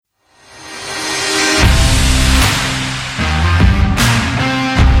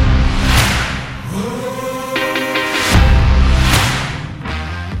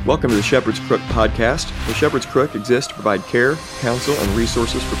Welcome to the Shepherd's Crook podcast. The Shepherd's Crook exists to provide care, counsel, and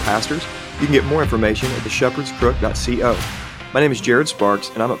resources for pastors. You can get more information at theshepherdscrook.co. My name is Jared Sparks,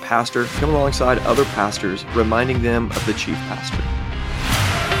 and I'm a pastor coming alongside other pastors, reminding them of the chief pastor.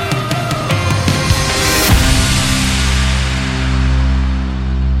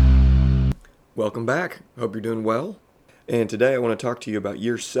 Welcome back. Hope you're doing well. And today I want to talk to you about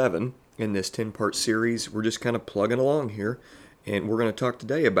year 7 in this 10-part series. We're just kind of plugging along here. And we're going to talk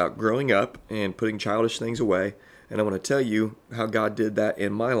today about growing up and putting childish things away. And I want to tell you how God did that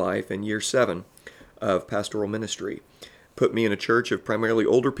in my life in year 7 of pastoral ministry. Put me in a church of primarily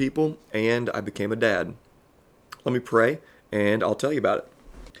older people, and I became a dad. Let me pray, and I'll tell you about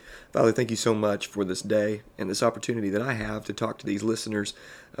it. Father, thank you so much for this day and this opportunity that I have to talk to these listeners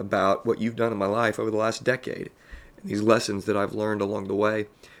about what you've done in my life over the last decade, and these lessons that I've learned along the way.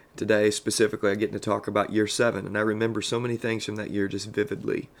 Today, specifically, I get to talk about year 7, and I remember so many things from that year just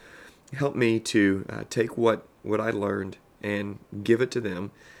vividly. Help me to take what I learned and give it to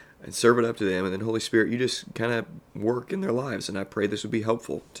them and serve it up to them, and then Holy Spirit, you just kind of work in their lives, and I pray this would be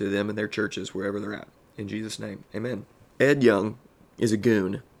helpful to them and their churches, wherever they're at. In Jesus' name, amen. Ed Young is a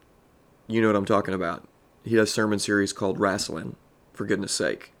goon. You know what I'm talking about. He does a sermon series called Wrestling, for goodness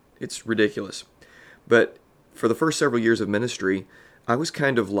sake. It's ridiculous. But for the first several years of ministry, I was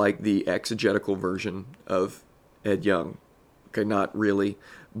kind of like the exegetical version of Ed Young. Okay, not really,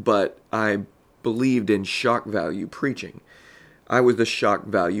 but I believed in shock value preaching. I was the shock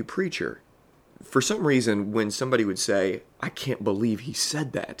value preacher. For some reason, when somebody would say, "I can't believe he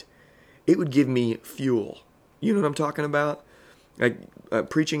said that," it would give me fuel. You know what I'm talking about? Like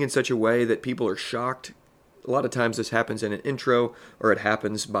preaching in such a way that people are shocked. A lot of times this happens in an intro, or it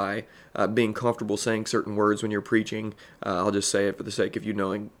happens by being comfortable saying certain words when you're preaching. I'll just say it for the sake of you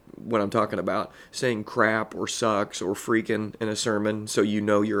knowing what I'm talking about. Saying crap or sucks or freaking in a sermon, so you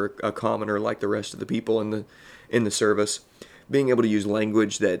know you're a commoner like the rest of the people in the service. Being able to use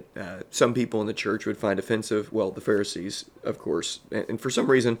language that some people in the church would find offensive. Well, the Pharisees, of course. And for some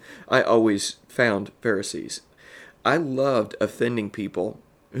reason, I always found Pharisees. I loved offending people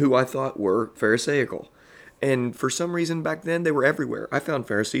who I thought were Pharisaical. And for some reason back then, they were everywhere. I found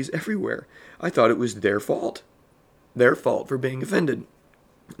Pharisees everywhere. I thought it was their fault. Their fault for being offended.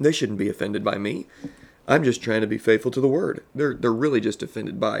 They shouldn't be offended by me. I'm just trying to be faithful to the Word. They're really just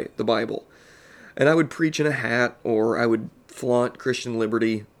offended by the Bible. And I would preach in a hat, or I would flaunt Christian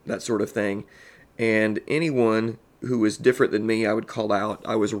liberty, that sort of thing. And anyone who was different than me, I would call out.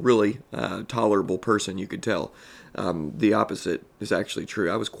 I was a really tolerable person, you could tell. The opposite is actually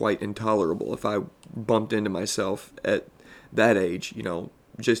true. I was quite intolerable. If I bumped into myself at that age,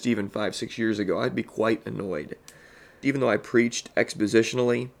 just even 5-6 years ago, I'd be quite annoyed. Even though I preached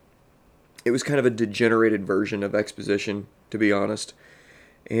expositionally, it was kind of a degenerated version of exposition, to be honest.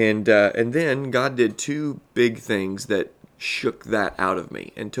 And then God did 2 big things that shook that out of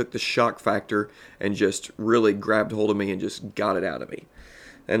me and took the shock factor and just really grabbed hold of me and just got it out of me.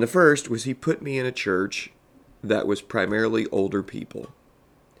 And the first was He put me in a church that was primarily older people.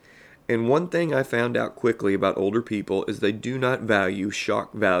 And one thing I found out quickly about older people is they do not value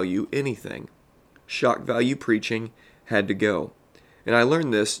shock value anything. Shock value preaching had to go. And I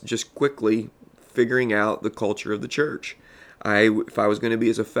learned this just quickly figuring out the culture of the church. If I was going to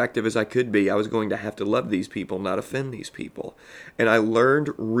be as effective as I could be, I was going to have to love these people, not offend these people. And I learned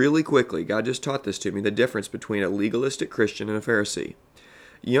really quickly, God just taught this to me, the difference between a legalistic Christian and a Pharisee.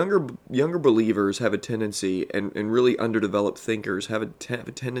 Younger believers have a tendency, and really underdeveloped thinkers have a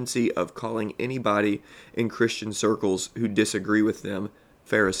tendency of calling anybody in Christian circles who disagree with them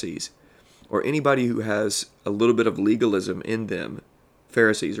Pharisees, or anybody who has a little bit of legalism in them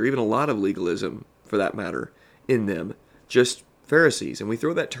Pharisees, or even a lot of legalism, for that matter, in them, just Pharisees. And we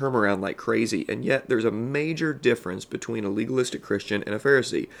throw that term around like crazy, and yet there's a major difference between a legalistic Christian and a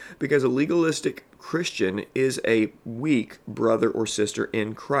Pharisee, because a legalistic Christian is a weak brother or sister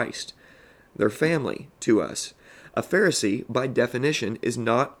in Christ. They're family to us. A Pharisee, by definition, is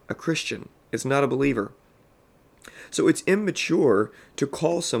not a Christian. It's not a believer. So it's immature to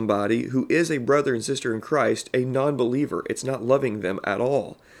call somebody who is a brother and sister in Christ a non-believer. It's not loving them at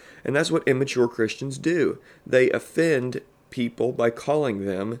all. And that's what immature Christians do. They offend people by calling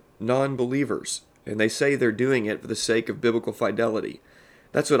them non-believers. And they say they're doing it for the sake of biblical fidelity.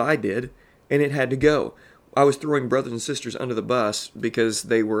 That's what I did, and it had to go. I was throwing brothers and sisters under the bus because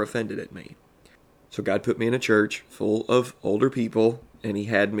they were offended at me. So God put me in a church full of older people, and He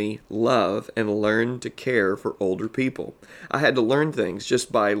had me love and learn to care for older people. I had to learn things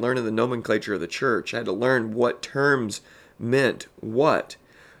just by learning the nomenclature of the church. I had to learn what terms meant what.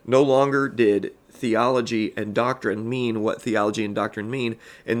 No longer did theology and doctrine mean what theology and doctrine mean.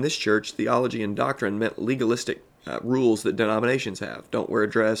 In this church, theology and doctrine meant legalistic rules that denominations have. Don't wear a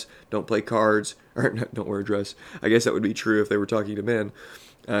dress, don't play cards, or no, don't wear a dress. I guess that would be true if they were talking to men,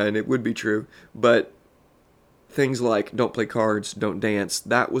 and it would be true. But things like don't play cards, don't dance,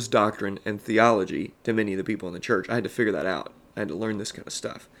 that was doctrine and theology to many of the people in the church. I had to figure that out. I had to learn this kind of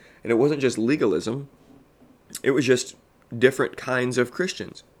stuff. And it wasn't just legalism, it was just different kinds of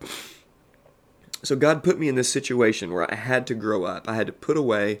Christians. So God put me in this situation where I had to grow up. I had to put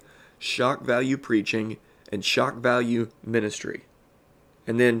away shock value preaching and shock value ministry.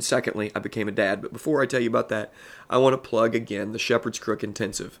 And then secondly, I became a dad. But before I tell you about that, I want to plug again the Shepherd's Crook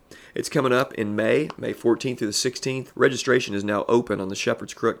Intensive. It's coming up in May 14th through the 16th. Registration is now open on the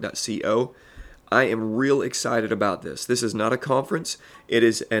shepherdscrook.co. I am real excited about this. This is not a conference. It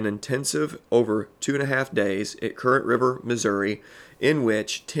is an intensive over 2.5 days at Current River, Missouri, in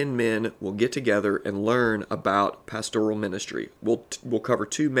which 10 men will get together and learn about pastoral ministry. We'll cover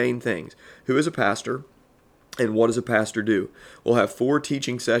two main things. Who is a pastor? And what does a pastor do? We'll have 4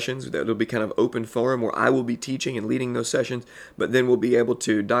 teaching sessions that will be kind of open forum where I will be teaching and leading those sessions, but then we'll be able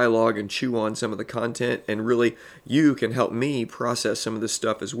to dialogue and chew on some of the content, and really you can help me process some of this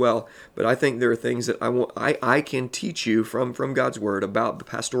stuff as well. But I think there are things that I can teach you from God's Word about the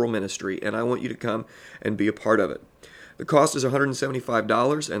pastoral ministry, and I want you to come and be a part of it. The cost is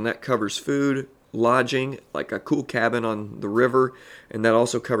 $175, and that covers food, lodging, like a cool cabin on the river, and that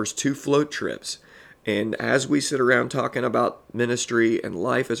also covers 2 float trips. And as we sit around talking about ministry and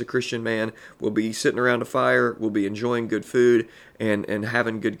life as a Christian man, we'll be sitting around a fire, we'll be enjoying good food, and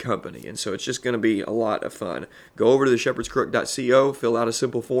having good company. And so it's just going to be a lot of fun. Go over to the shepherdscrook.co, fill out a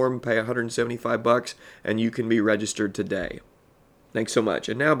simple form, pay $175, and you can be registered today. Thanks so much.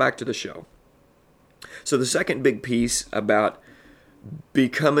 And now back to the show. So the second big piece about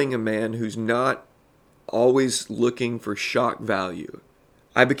becoming a man who's not always looking for shock value.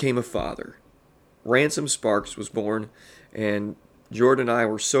 I became a father. Ransom Sparks was born, and Jordan and I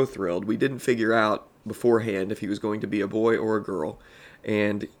were so thrilled. We didn't figure out beforehand if he was going to be a boy or a girl,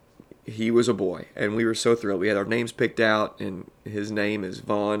 and he was a boy, and we were so thrilled. We had our names picked out, and his name is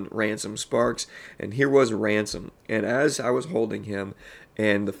Vaughn Ransom Sparks, and here was Ransom. And as I was holding him,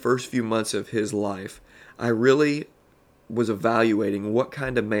 and the first few months of his life, I really was evaluating what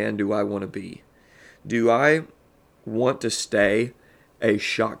kind of man do I want to be. Do I want to stay a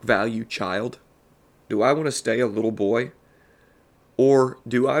shock value child? Do I want to stay a little boy? Or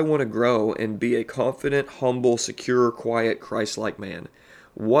do I want to grow and be a confident, humble, secure, quiet, Christ-like man?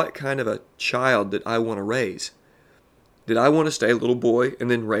 What kind of a child did I want to raise? Did I want to stay a little boy and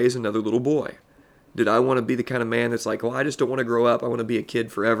then raise another little boy? Did I want to be the kind of man that's like, well, I just don't want to grow up. I want to be a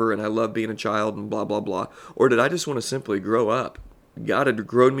kid forever and I love being a child and blah, blah, blah. Or did I just want to simply grow up? God had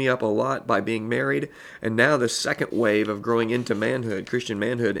grown me up a lot by being married. And now the second wave of growing into manhood, Christian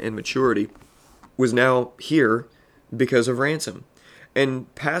manhood and maturity, was now here because of Ransom.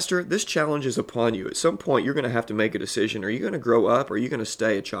 And pastor, this challenge is upon you. At some point, you're going to have to make a decision. Are you going to grow up or are you going to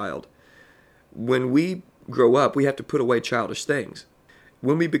stay a child? When we grow up, we have to put away childish things.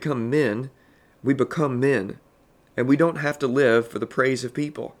 When we become men, and we don't have to live for the praise of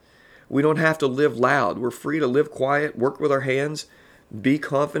people. We don't have to live loud. We're free to live quiet, work with our hands, be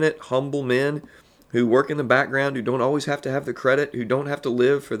confident, humble men who work in the background, who don't always have to have the credit, who don't have to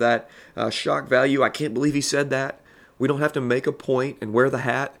live for that shock value. I can't believe he said that. We don't have to make a point and wear the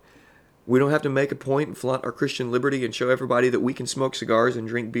hat. We don't have to make a point and flaunt our Christian liberty and show everybody that we can smoke cigars and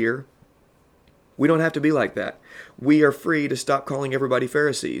drink beer. We don't have to be like that. We are free to stop calling everybody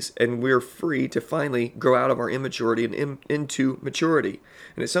Pharisees, and we're free to finally grow out of our immaturity and into maturity.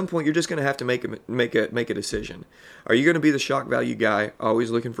 And at some point, you're just going to have to make a decision. Are you going to be the shock value guy, always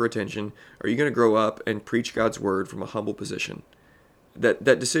looking for attention? Or are you going to grow up and preach God's word from a humble position? That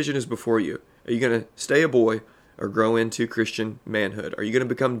decision is before you. Are you going to stay a boy or grow into Christian manhood? Are you going to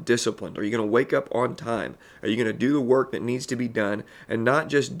become disciplined? Are you going to wake up on time? Are you going to do the work that needs to be done and not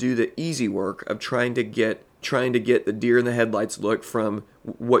just do the easy work of trying to get the deer in the headlights look from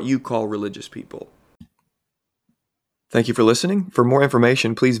what you call religious people? Thank you for listening. For more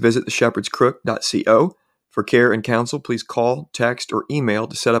information, please visit theshepherdscrook.co. For care and counsel, please call, text, or email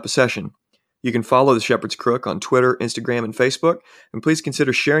to set up a session. You can follow The Shepherd's Crook on Twitter, Instagram, and Facebook. And please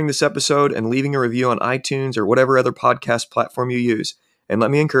consider sharing this episode and leaving a review on iTunes or whatever other podcast platform you use. And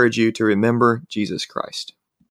let me encourage you to remember Jesus Christ.